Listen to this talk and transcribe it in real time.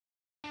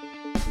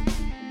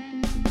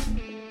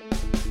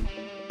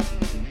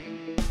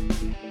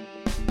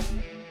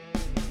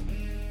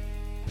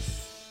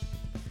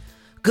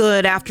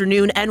Good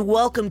afternoon and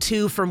welcome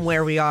to From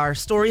Where We Are,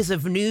 stories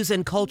of news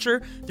and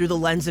culture through the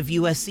lens of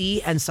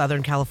USC and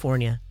Southern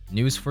California.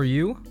 News for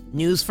you?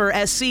 News for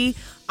SC.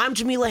 I'm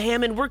Jamila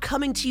Hammond. We're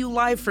coming to you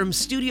live from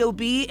Studio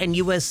B and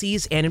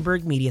USC's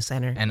Annenberg Media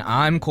Center. And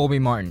I'm Colby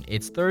Martin.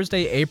 It's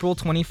Thursday, April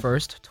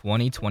 21st,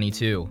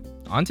 2022.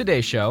 On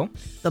today's show,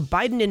 the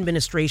Biden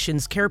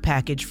administration's care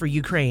package for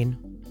Ukraine.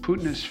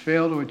 Putin has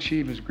failed to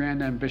achieve his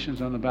grand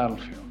ambitions on the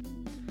battlefield.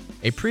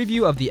 A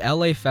preview of the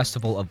LA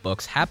Festival of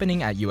Books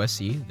happening at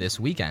USC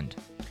this weekend.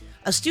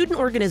 A student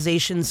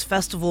organization's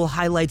festival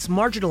highlights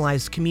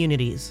marginalized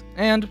communities.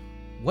 And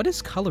what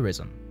is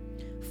colorism?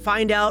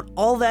 Find out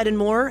all that and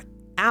more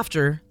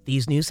after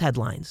these news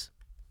headlines.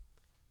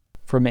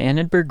 From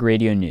Annenberg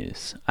Radio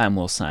News, I'm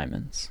Will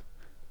Simons.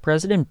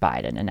 President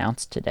Biden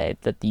announced today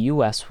that the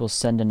U.S. will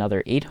send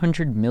another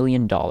 $800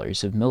 million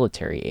of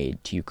military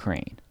aid to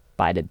Ukraine.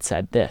 Biden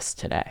said this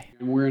today.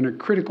 We're in a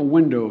critical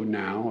window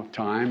now of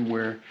time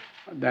where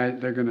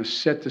they're going to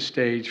set the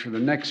stage for the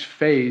next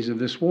phase of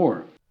this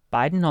war.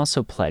 Biden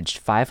also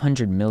pledged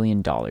 $500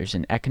 million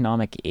in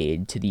economic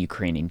aid to the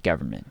Ukrainian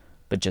government.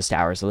 But just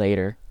hours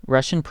later,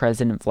 Russian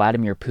President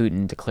Vladimir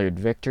Putin declared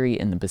victory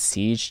in the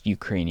besieged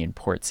Ukrainian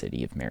port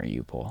city of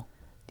Mariupol.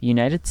 The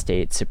United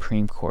States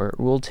Supreme Court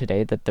ruled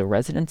today that the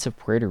residents of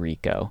Puerto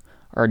Rico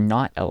are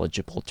not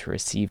eligible to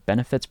receive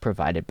benefits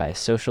provided by a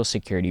Social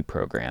Security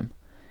program.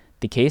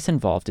 The case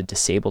involved a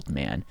disabled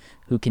man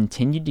who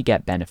continued to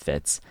get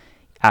benefits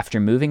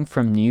after moving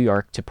from New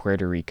York to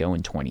Puerto Rico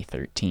in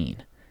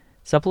 2013.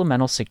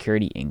 Supplemental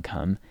security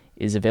income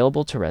is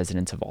available to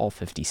residents of all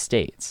 50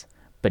 states,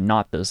 but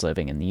not those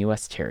living in the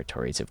U.S.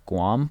 territories of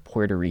Guam,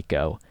 Puerto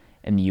Rico,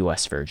 and the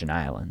U.S. Virgin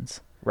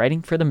Islands.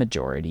 Writing for the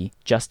majority,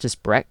 Justice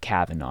Brett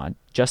Kavanaugh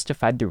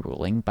justified the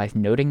ruling by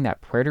noting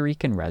that Puerto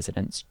Rican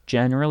residents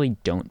generally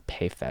don't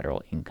pay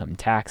federal income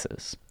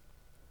taxes.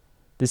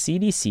 The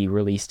CDC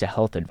released a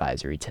health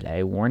advisory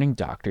today warning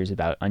doctors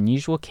about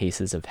unusual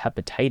cases of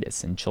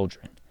hepatitis in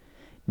children.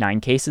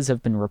 9 cases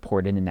have been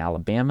reported in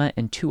Alabama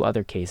and 2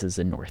 other cases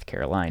in North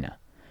Carolina.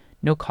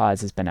 No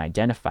cause has been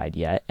identified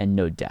yet, and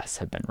no deaths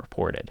have been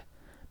reported.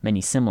 Many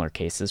similar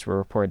cases were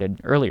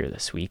reported earlier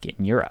this week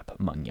in Europe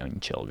among young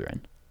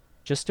children.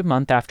 Just a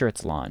month after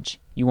its launch,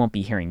 you won't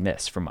be hearing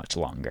this for much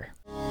longer.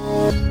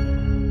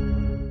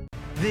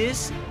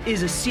 This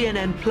is a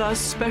CNN Plus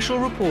special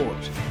report.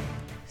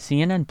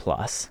 CNN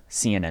Plus,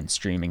 CNN's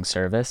streaming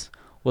service,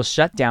 will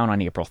shut down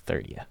on April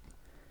 30th.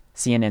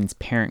 CNN's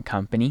parent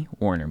company,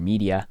 Warner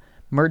Media,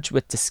 merged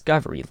with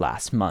Discovery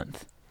last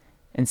month.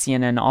 And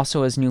CNN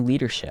also has new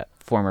leadership.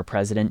 Former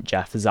President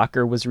Jeff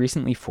Zucker was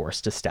recently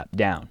forced to step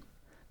down.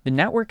 The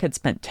network had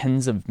spent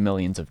tens of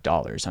millions of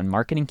dollars on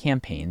marketing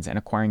campaigns and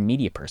acquiring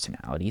media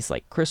personalities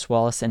like Chris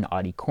Wallace and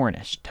Audie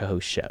Cornish to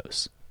host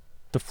shows.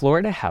 The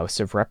Florida House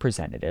of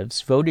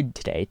Representatives voted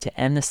today to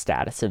end the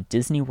status of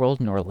Disney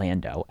World in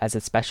Orlando as a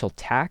special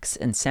tax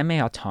and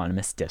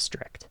semi-autonomous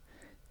district.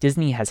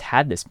 Disney has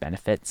had this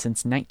benefit since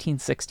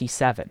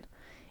 1967.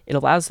 It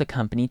allows the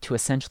company to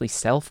essentially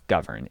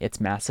self-govern its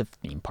massive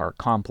theme park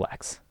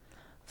complex.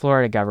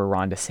 Florida Governor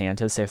Ron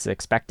DeSantis is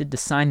expected to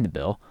sign the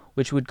bill,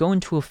 which would go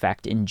into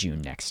effect in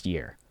June next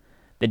year.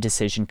 The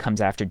decision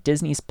comes after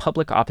Disney's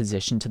public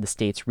opposition to the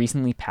state's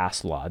recently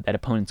passed law that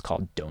opponents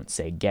called Don't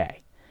Say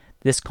Gay.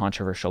 This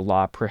controversial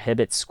law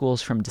prohibits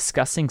schools from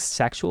discussing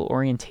sexual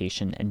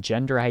orientation and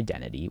gender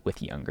identity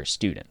with younger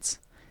students.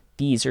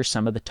 These are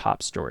some of the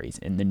top stories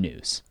in the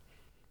news.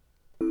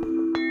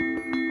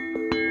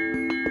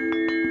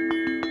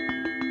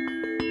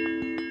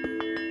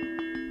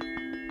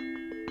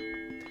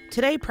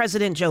 Today,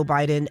 President Joe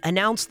Biden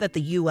announced that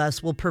the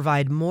U.S. will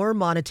provide more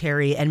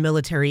monetary and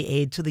military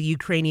aid to the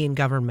Ukrainian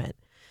government.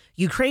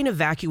 Ukraine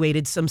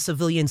evacuated some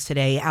civilians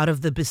today out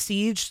of the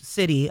besieged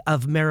city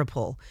of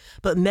Mariupol,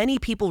 but many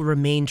people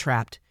remain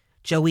trapped.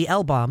 Joey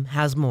Elbaum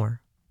has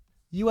more.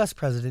 U.S.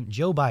 President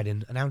Joe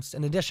Biden announced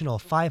an additional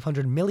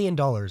 $500 million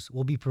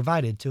will be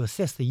provided to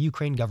assist the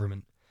Ukraine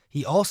government.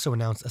 He also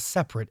announced a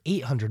separate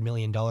 $800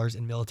 million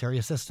in military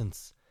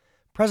assistance.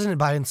 President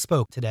Biden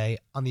spoke today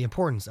on the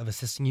importance of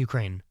assisting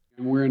Ukraine.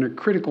 We're in a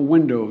critical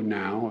window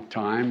now of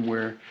time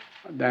where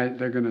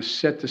they're going to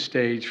set the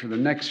stage for the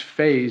next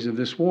phase of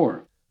this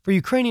war. For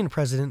Ukrainian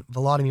President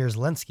Volodymyr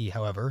Zelensky,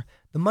 however,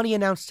 the money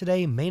announced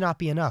today may not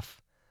be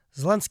enough.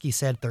 Zelensky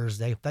said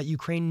Thursday that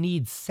Ukraine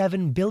needs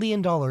 $7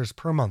 billion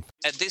per month.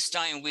 At this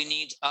time, we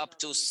need up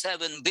to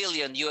 $7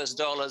 billion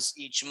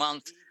each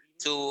month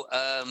to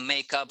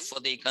make up for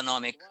the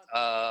economic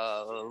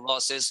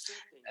losses.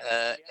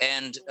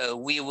 And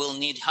we will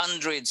need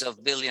hundreds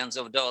of billions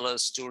of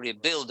dollars to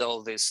rebuild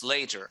all this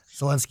later.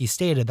 Zelensky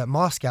stated that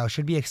Moscow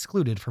should be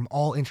excluded from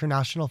all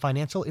international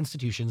financial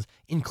institutions,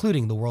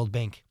 including the World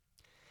Bank.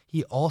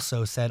 He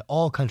also said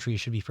all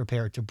countries should be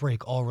prepared to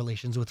break all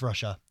relations with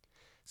Russia.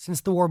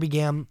 Since the war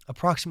began,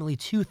 approximately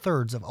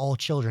 2/3 of all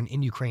children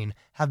in Ukraine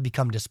have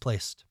become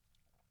displaced.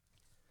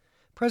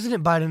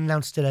 President Biden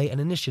announced today an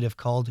initiative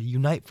called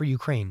Unite for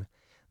Ukraine.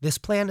 This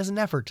plan is an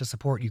effort to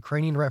support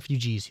Ukrainian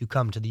refugees who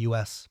come to the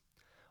U.S.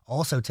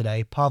 Also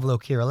today, Pavlo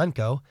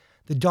Kirilenko,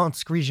 The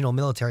Donetsk Regional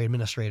Military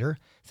Administrator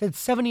said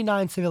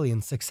 79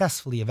 civilians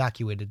successfully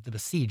evacuated the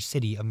besieged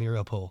city of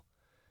Mariupol.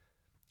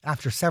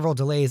 After several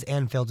delays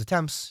and failed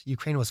attempts,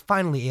 Ukraine was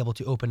finally able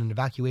to open an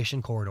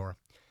evacuation corridor.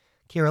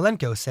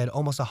 Kirilenko said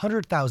almost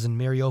 100,000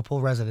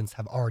 Mariupol residents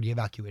have already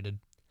evacuated.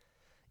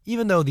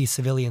 Even though these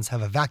civilians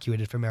have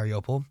evacuated from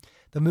Mariupol,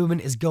 the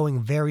movement is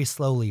going very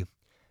slowly.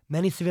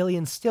 Many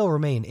civilians still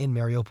remain in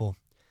Mariupol.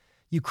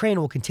 Ukraine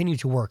will continue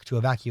to work to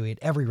evacuate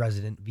every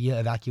resident via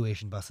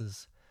evacuation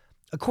buses.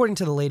 According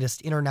to the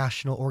latest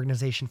International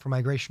Organization for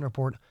Migration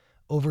report,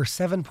 over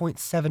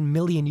 7.7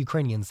 million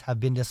Ukrainians have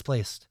been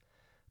displaced.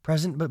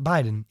 President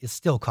Biden is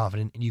still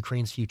confident in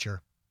Ukraine's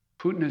future.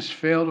 Putin has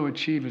failed to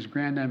achieve his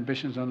grand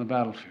ambitions on the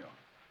battlefield.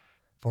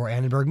 For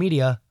Annenberg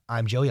Media,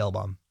 I'm Joey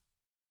Elbaum.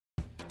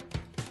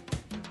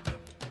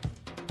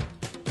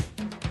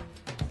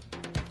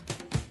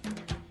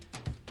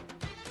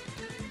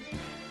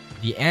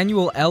 The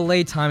annual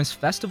LA Times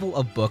Festival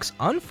of Books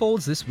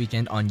unfolds this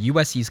weekend on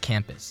USC's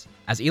campus.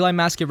 As Eli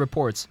Maskett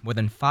reports, more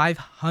than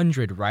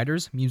 500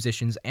 writers,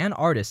 musicians, and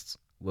artists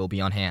will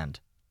be on hand.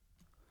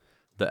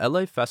 The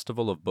LA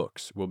Festival of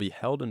Books will be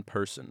held in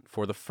person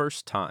for the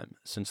first time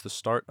since the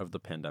start of the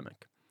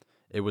pandemic.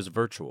 It was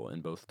virtual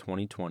in both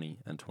 2020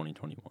 and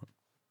 2021.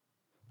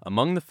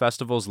 Among the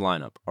festival's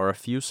lineup are a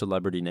few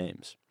celebrity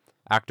names.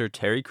 Actor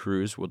Terry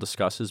Crews will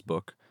discuss his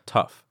book,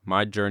 Tough,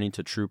 My Journey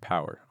to True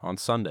Power, on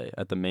Sunday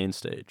at the main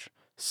stage.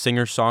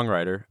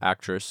 Singer-songwriter,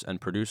 actress,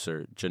 and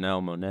producer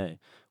Janelle Monáe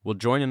will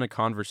join in a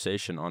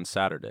conversation on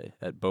Saturday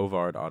at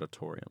Bovard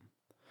Auditorium.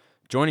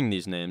 Joining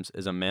these names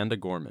is Amanda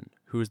Gorman,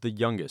 who is the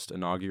youngest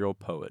inaugural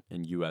poet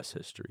in U.S.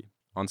 history.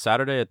 On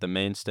Saturday at the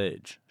main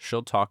stage,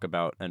 she'll talk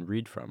about and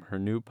read from her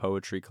new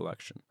poetry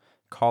collection,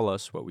 Call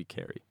Us What We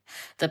Carry.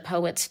 The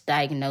poet's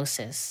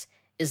diagnosis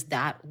is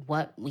that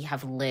what we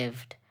have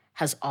lived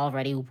has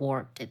already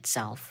warped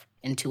itself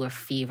into a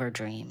fever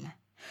dream,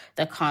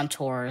 the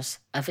contours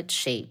of its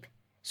shape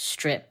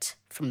stripped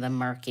from the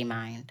murky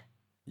mind.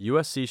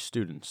 USC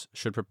students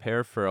should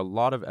prepare for a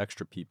lot of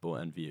extra people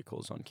and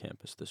vehicles on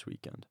campus this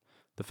weekend.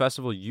 The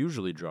festival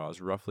usually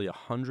draws roughly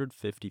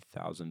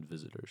 150,000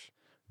 visitors.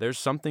 There's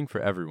something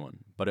for everyone,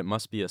 but it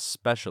must be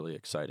especially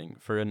exciting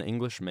for an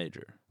English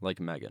major like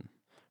Megan.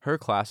 Her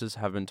classes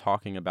have been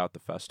talking about the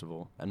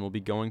festival and will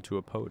be going to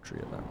a poetry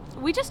event.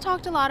 We just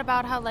talked a lot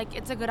about how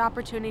it's a good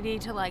opportunity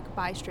to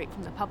buy straight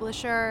from the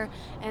publisher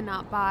and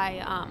not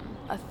buy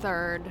a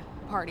third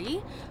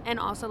party, and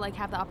also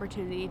have the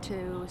opportunity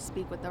to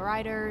speak with the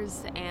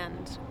writers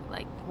and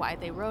why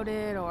they wrote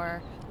it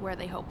or where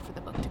they hope for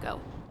the book to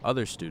go.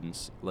 Other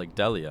students, like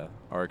Delia,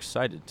 are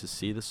excited to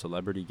see the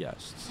celebrity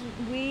guests.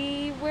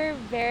 We were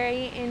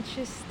very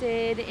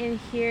interested in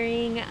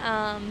hearing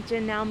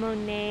Janelle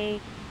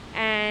Monáe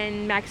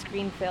and Max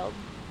Greenfield.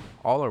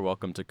 All are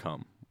welcome to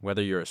come,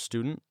 whether you're a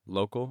student,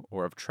 local,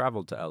 or have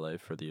traveled to LA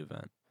for the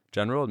event.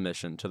 General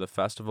admission to the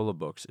Festival of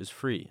Books is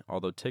free,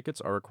 although tickets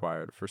are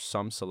required for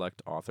some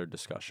select author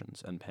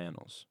discussions and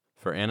panels.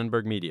 For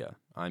Annenberg Media,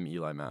 I'm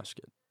Eli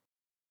Maskett.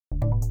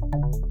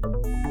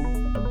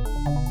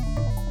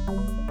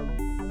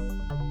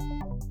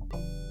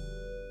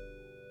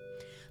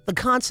 The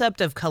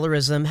concept of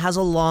colorism has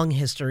a long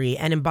history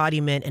and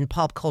embodiment in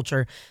pop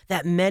culture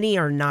that many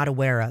are not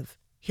aware of.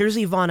 Here's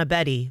Ivana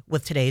Betty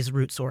with today's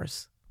Root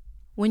Source.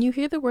 When you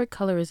hear the word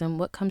colorism,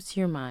 what comes to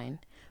your mind?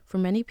 For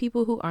many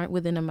people who aren't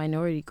within a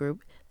minority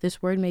group,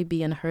 this word may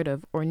be unheard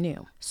of or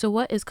new. So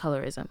what is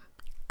colorism?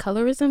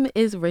 Colorism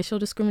is racial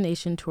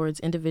discrimination towards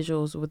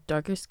individuals with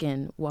darker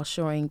skin while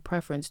showing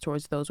preference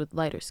towards those with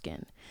lighter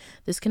skin.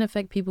 This can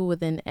affect people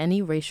within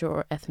any racial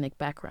or ethnic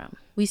background.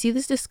 We see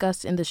this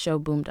discussed in the show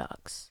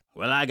Boondocks.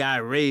 Well, I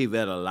got rave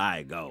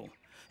vitiligo.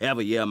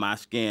 Every year my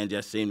skin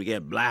just seemed to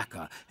get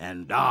blacker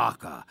and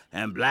darker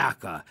and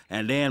blacker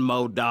and then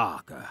more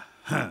darker.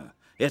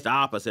 It's the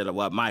opposite of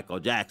what Michael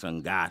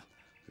Jackson got.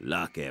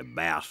 Lucky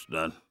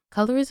bastard.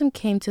 Colorism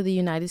came to the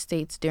United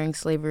States during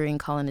slavery and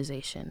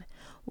colonization.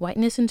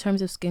 Whiteness in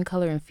terms of skin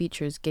color and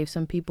features gave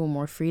some people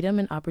more freedom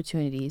and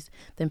opportunities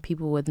than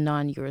people with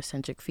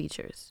non-Eurocentric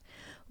features.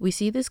 We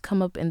see this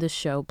come up in the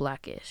show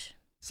Blackish.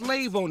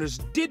 Slave owners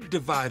did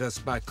divide us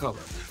by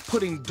color,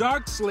 putting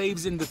dark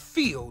slaves in the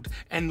field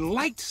and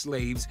light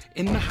slaves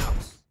in the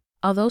house.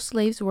 Although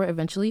slaves were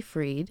eventually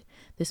freed,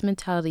 this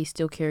mentality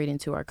still carried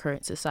into our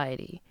current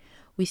society.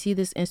 We see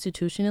this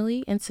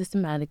institutionally and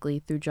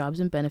systematically through jobs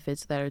and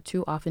benefits that are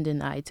too often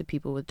denied to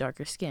people with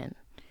darker skin.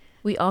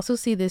 We also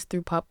see this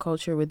through pop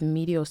culture with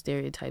media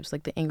stereotypes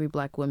like the angry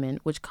black woman,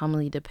 which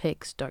commonly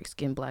depicts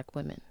dark-skinned black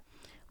women.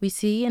 We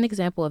see an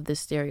example of this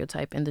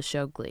stereotype in the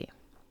show Glee.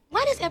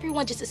 Why does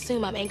everyone just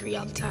assume I'm angry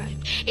all the time?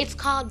 It's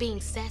called being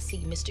sassy,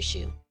 Mr.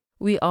 Shoe.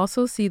 We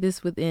also see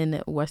this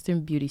within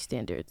Western beauty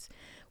standards.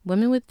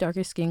 Women with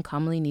darker skin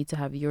commonly need to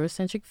have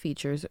Eurocentric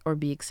features or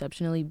be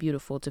exceptionally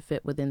beautiful to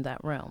fit within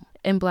that realm.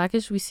 In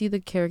Blackish, we see the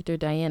character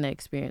Diana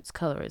experience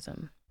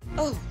colorism.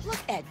 Oh, look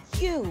at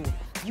you.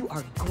 You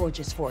are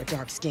gorgeous for a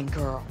dark-skinned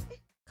girl.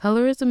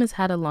 Colorism has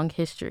had a long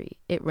history.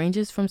 It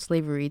ranges from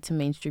slavery to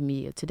mainstream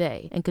media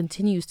today and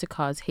continues to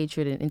cause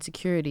hatred and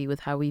insecurity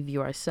with how we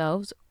view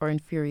ourselves or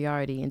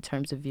inferiority in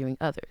terms of viewing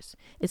others.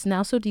 It's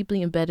now so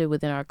deeply embedded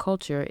within our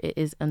culture, it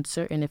is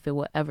uncertain if it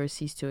will ever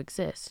cease to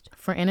exist.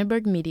 For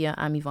Annenberg Media,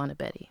 I'm Ivana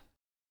Betty.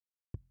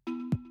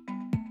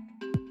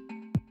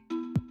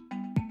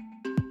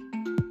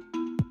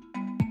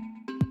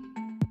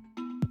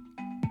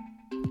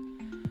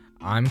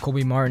 I'm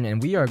Colby Martin,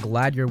 and we are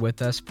glad you're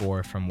with us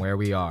for From Where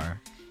We Are.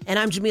 And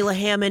I'm Jamila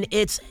Hammond.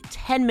 It's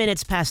 10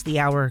 minutes past the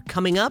hour.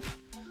 Coming up,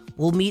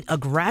 we'll meet a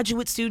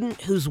graduate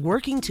student who's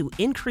working to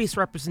increase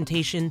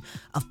representation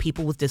of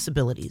people with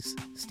disabilities.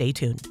 Stay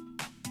tuned.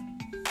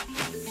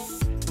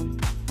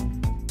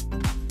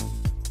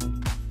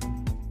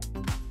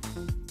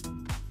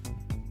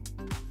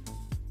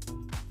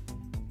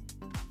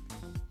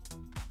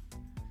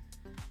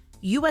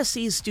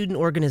 USC's student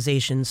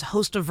organizations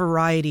host a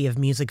variety of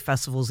music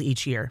festivals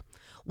each year.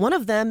 One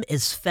of them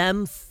is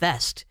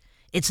FemFest.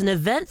 It's an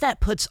event that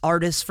puts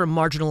artists from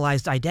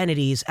marginalized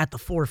identities at the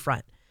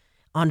forefront.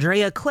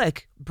 Andrea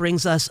Click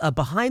brings us a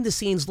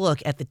behind-the-scenes look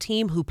at the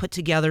team who put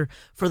together,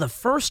 for the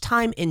first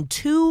time in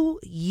 2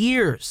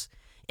 years,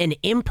 an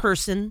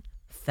in-person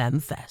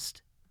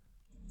FemFest.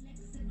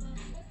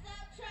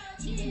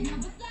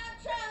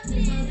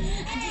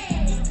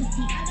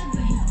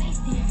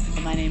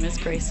 My name is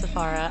Grace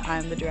Safara.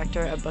 I'm the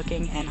Director of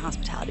Booking and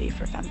Hospitality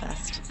for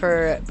FemFest.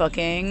 For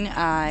booking,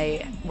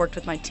 I worked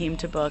with my team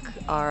to book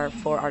our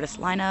 4 artist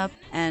lineup,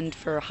 and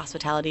for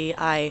hospitality,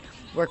 I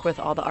work with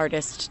all the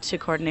artists to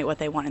coordinate what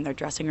they want in their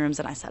dressing rooms,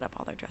 and I set up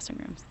all their dressing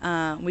rooms.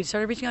 We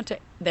started reaching out to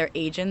their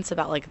agents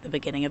about the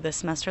beginning of this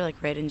semester,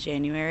 right in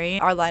January.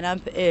 Our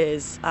lineup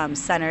is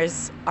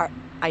centers our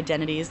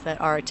identities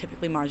that are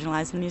typically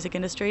marginalized in the music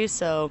industry.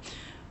 So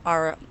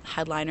our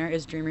headliner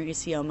is Dreamer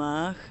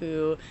Isioma,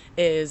 who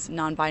is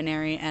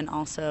non-binary and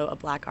also a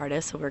Black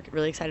artist, so we're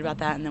really excited about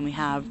that. And then we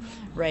have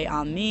Ray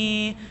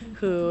Ami,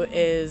 who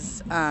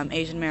is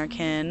Asian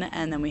American,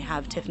 and then we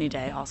have Tiffany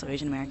Day, also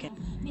Asian American.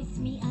 Miss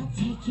me, I'll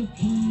take your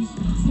peas.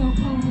 Snow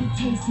cone with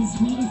taste is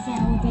sweet and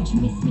sour, but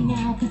you miss me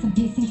now because I'm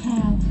pissing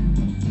cloud.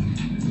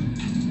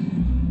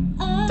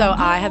 So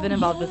I have been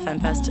involved with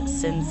FemFest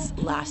since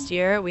last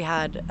year. We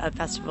had a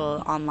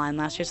festival online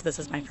last year, so this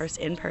is my first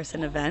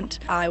in-person event.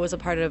 I was a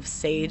part of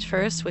SAGE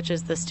first, which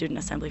is the Student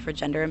Assembly for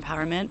Gender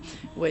Empowerment,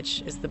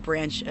 which is the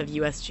branch of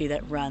USG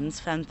that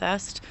runs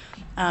FemFest.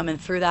 And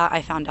through that,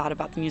 I found out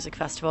about the music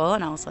festival,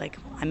 and I was like,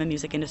 I'm a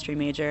music industry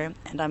major,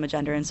 and I'm a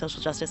gender and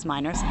social justice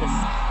minor, so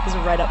this is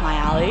right up my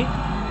alley.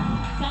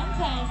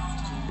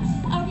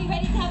 FemFest, are we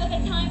ready to have a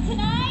good time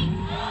tonight?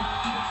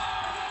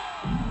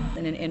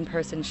 In an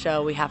in-person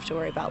show, we have to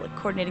worry about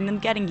coordinating them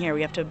getting here.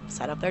 We have to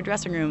set up their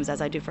dressing rooms, as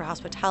I do for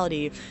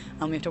hospitality.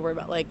 We have to worry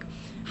about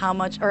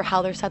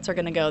how their sets are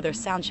going to go, their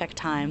sound check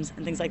times,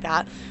 and things like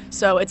that.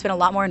 So it's been a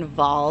lot more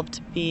involved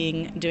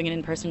doing an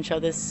in-person show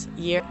this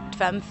year.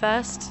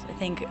 FemFest, I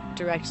think,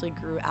 directly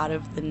grew out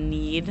of the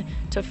need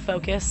to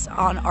focus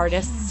on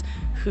artists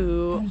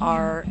who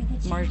are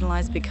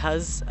marginalized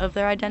because of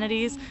their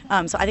identities.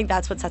 So I think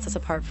that's what sets us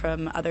apart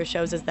from other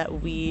shows, is that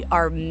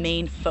our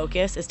main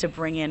focus is to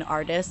bring in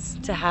artists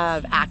to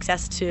have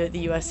access to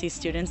the USC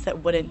students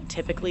that wouldn't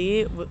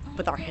typically,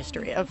 with our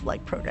history of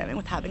programming,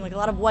 with having a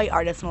lot of white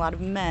artists and a lot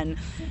of men.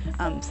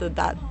 So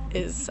that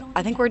is,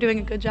 I think we're doing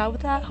a good job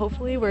with that.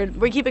 Hopefully,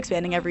 we keep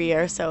expanding every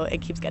year, so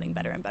it keeps getting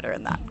better and better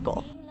in that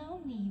goal.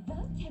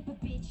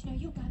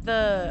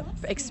 The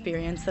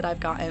experience that I've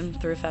gotten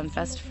through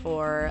FemFest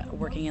for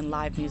working in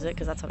live music,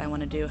 because that's what I want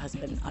to do, has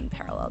been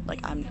unparalleled.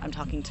 I'm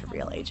talking to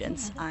real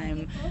agents.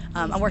 I'm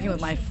working with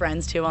my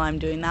friends too while I'm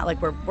doing that.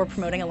 We're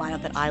promoting a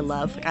lineup that I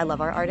love. I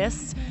love our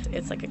artists.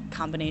 It's a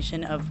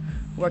combination of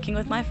working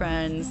with my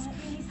friends,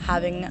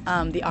 having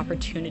the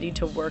opportunity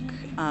to work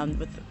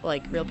with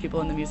real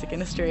people in the music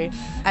industry,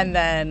 and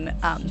then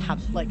have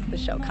the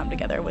show come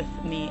together with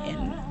me in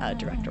a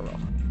director role.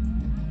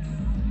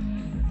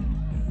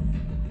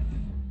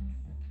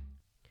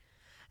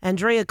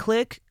 Andrea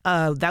Click,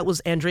 that was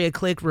Andrea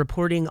Click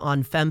reporting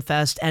on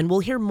FemFest, and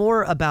we'll hear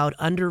more about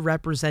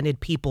underrepresented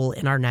people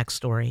in our next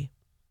story.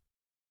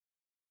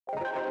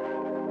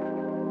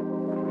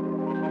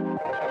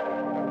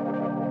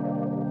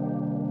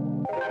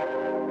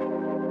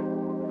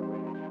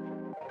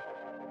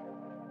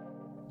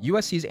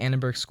 USC's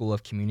Annenberg School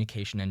of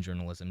Communication and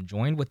Journalism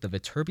joined with the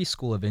Viterbi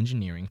School of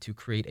Engineering to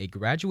create a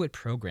graduate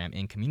program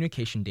in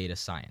communication data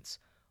science.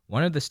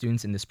 One of the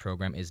students in this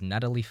program is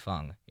Natalie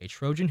Fung, a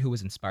Trojan who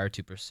was inspired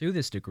to pursue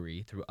this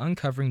degree through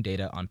uncovering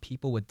data on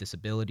people with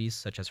disabilities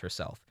such as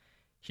herself.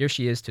 Here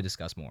she is to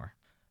discuss more.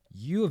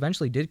 You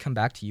eventually did come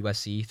back to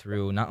USC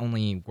through not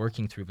only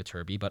working through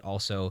Viterbi, but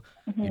also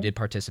you did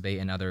participate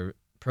in other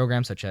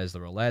programs such as the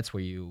Rollettes,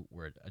 where you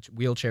were a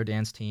wheelchair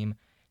dance team.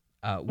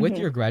 With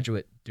your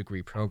graduate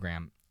degree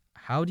program,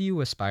 how do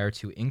you aspire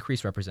to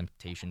increase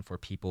representation for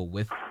people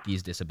with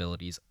these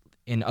disabilities?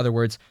 In other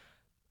words,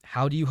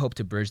 how do you hope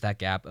to bridge that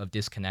gap of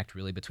disconnect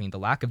really between the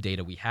lack of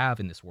data we have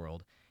in this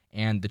world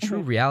and the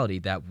true reality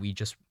that we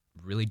just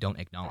really don't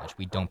acknowledge,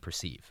 we don't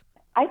perceive?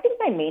 I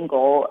my main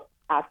goal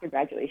after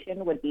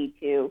graduation would be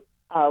to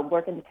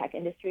work in the tech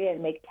industry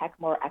and make tech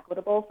more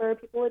equitable for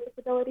people with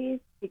disabilities,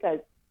 because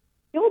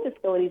people with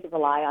disabilities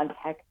rely on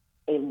tech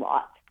a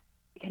lot.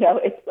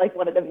 It's like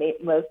one of the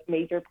most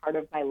major part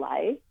of my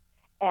life.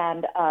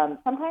 And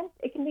sometimes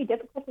it can be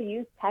difficult to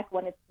use tech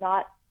when it's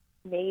not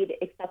made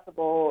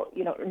accessible,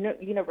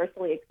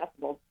 universally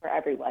accessible for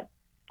everyone.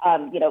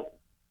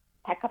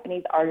 Tech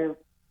companies are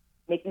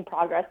making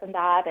progress in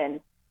that,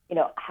 and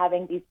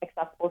having these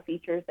accessible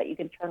features that you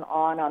can turn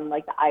on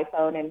like the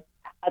iPhone and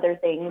other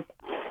things.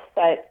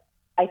 But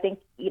I think,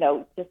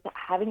 just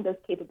having those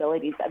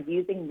capabilities of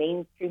using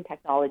mainstream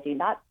technology,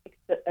 not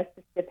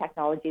assistive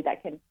technology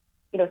that can,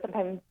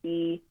 sometimes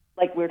be,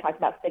 like we were talking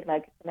about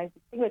stigma, sometimes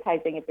it's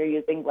stigmatizing if you're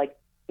using like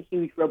a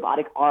huge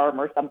robotic arm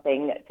or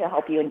something to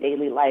help you in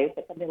daily life.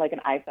 But something like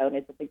an iPhone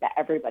is something that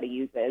everybody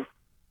uses.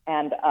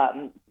 And,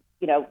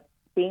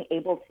 being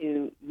able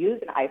to use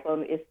an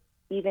iPhone is,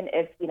 even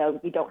if,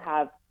 you don't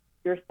have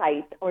your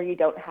sight or you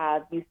don't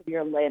have use of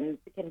your limbs,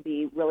 it can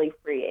be really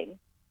freeing.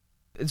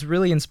 It's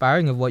really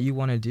inspiring of what you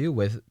want to do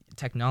with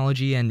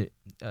technology and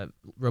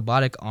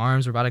robotic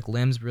arms, robotic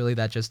limbs, really,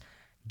 that just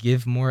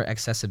give more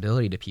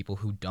accessibility to people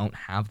who don't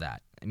have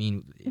that. I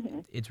mean,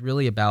 it's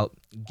really about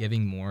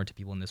giving more to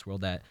people in this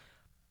world that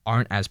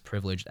aren't as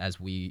privileged as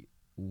we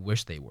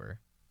wish they were.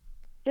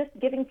 Just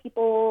giving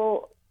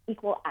people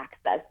equal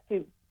access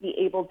to be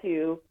able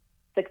to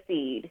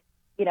succeed.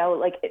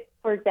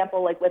 For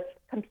example, like with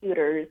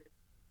computers,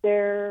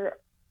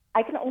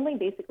 I can only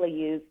basically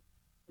use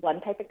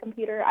one type of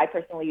computer. I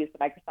personally use the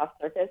Microsoft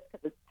Surface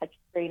because it's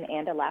touchscreen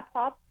and a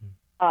laptop.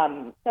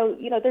 So,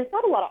 there's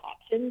not a lot of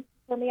options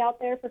for me out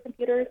there for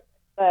computers,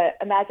 but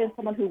imagine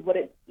someone who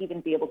wouldn't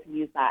even be able to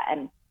use that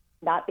and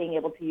not being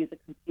able to use a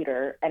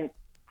computer, and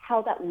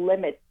how that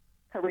limits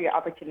career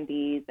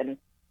opportunities and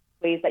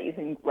ways that you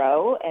can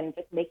grow, and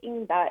just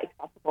making that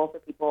accessible for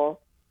people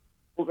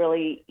will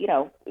really,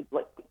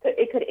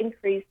 it could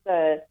increase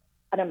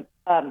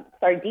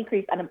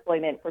decrease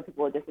unemployment for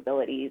people with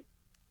disabilities.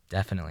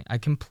 Definitely. I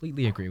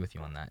completely agree with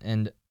you on that.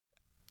 And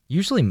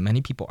usually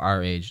many people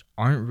our age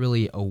aren't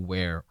really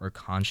aware or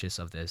conscious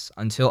of this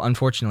until,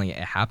 unfortunately, it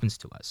happens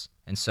to us.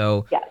 And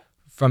so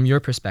from your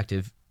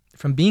perspective,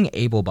 from being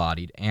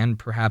able-bodied and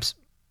perhaps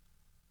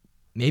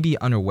maybe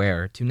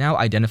unaware to now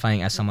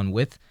identifying as someone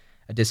with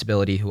a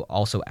disability who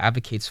also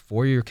advocates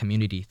for your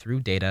community through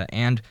data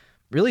and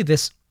really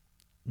this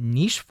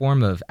niche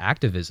form of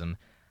activism,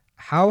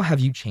 how have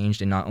you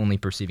changed in not only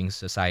perceiving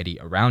society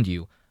around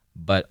you,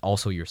 but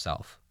also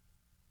yourself?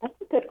 That's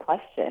a good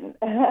question.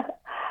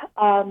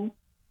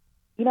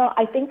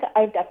 I think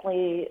I've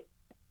definitely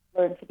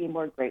learned to be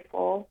more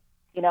grateful.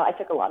 I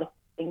took a lot of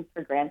things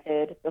for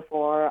granted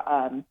before,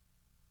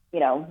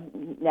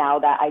 now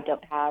that I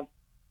don't have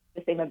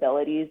the same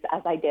abilities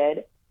as I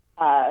did.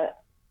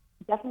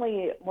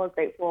 Definitely more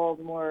grateful,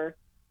 more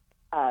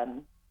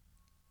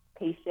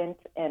patient,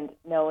 and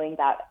knowing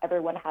that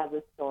everyone has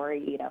a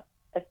story,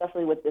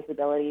 especially with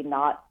disability.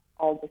 Not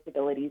all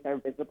disabilities are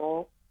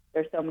visible.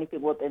 There's so many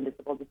people with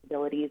invisible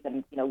disabilities,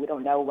 and, we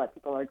don't know what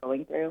people are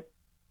going through.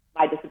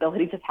 My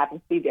disability just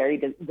happens to be very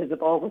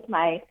visible with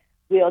my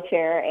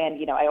wheelchair, and,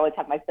 I always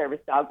have my service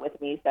dog with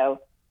me, so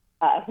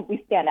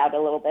we stand out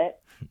a little bit.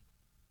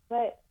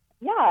 But,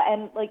 yeah,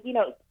 and,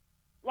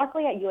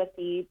 luckily at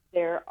USC,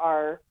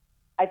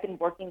 I've been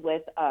working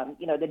with,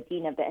 the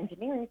dean of the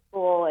engineering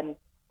school and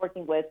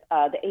working with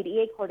the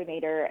ADA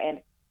coordinator, and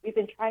we've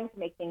been trying to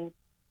make things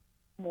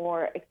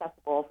more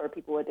accessible for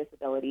people with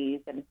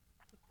disabilities. And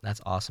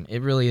that's awesome.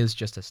 It really is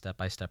just a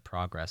step-by-step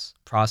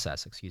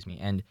process,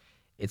 and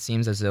it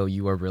seems as though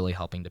you are really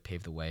helping to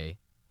pave the way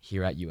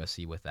here at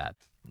USC with that.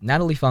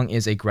 Natalie Fung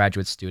is a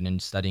graduate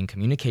student studying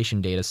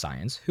communication data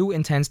science who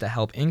intends to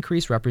help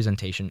increase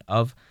representation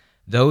of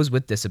those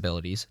with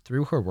disabilities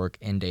through her work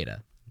in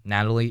data.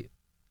 Natalie,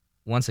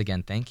 once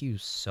again, thank you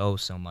so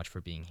much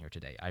for being here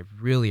today. I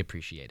really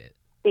appreciate it.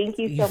 Thank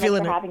you so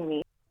much for having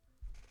me.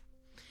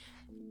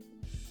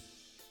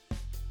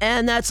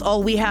 And that's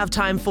all we have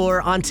time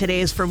for on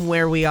today's From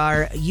Where We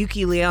Are.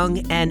 Yuki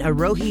Leung and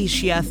Arohi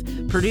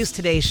Shieth produced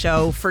today's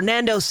show.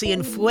 Fernando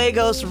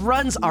Cienfuegos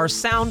runs our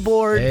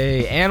soundboard.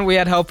 Hey, and we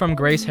had help from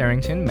Grace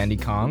Harrington, Mendy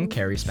Kong,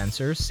 Carrie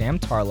Spencer, Sam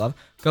Tarlov,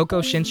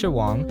 Coco Shincha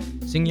Wong,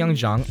 Xingyoung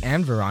Zhang,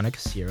 and Veronica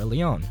Sierra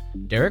Leone.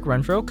 Derek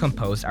Renfro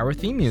composed our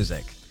theme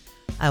music.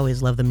 I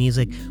always love the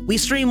music. We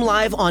stream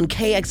live on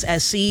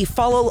KXSC.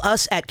 Follow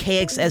us at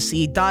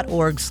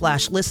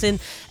kxsc.org/listen.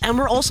 And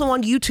we're also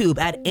on YouTube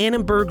at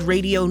Annenberg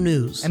Radio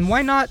News. And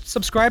why not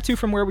subscribe to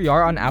From Where We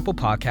Are on Apple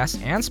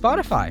Podcasts and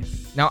Spotify.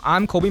 Now,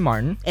 I'm Colby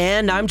Martin.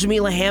 And I'm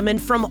Jamila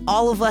Hammond. From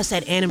all of us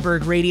at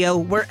Annenberg Radio,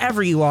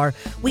 wherever you are,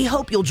 we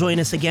hope you'll join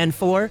us again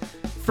for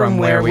From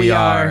Where We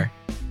Are.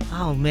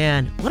 Oh,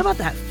 man. What about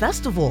that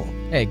festival?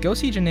 Hey, go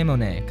see Janelle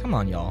Monáe. Come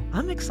on, y'all.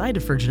 I'm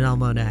excited for Janelle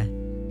Monáe.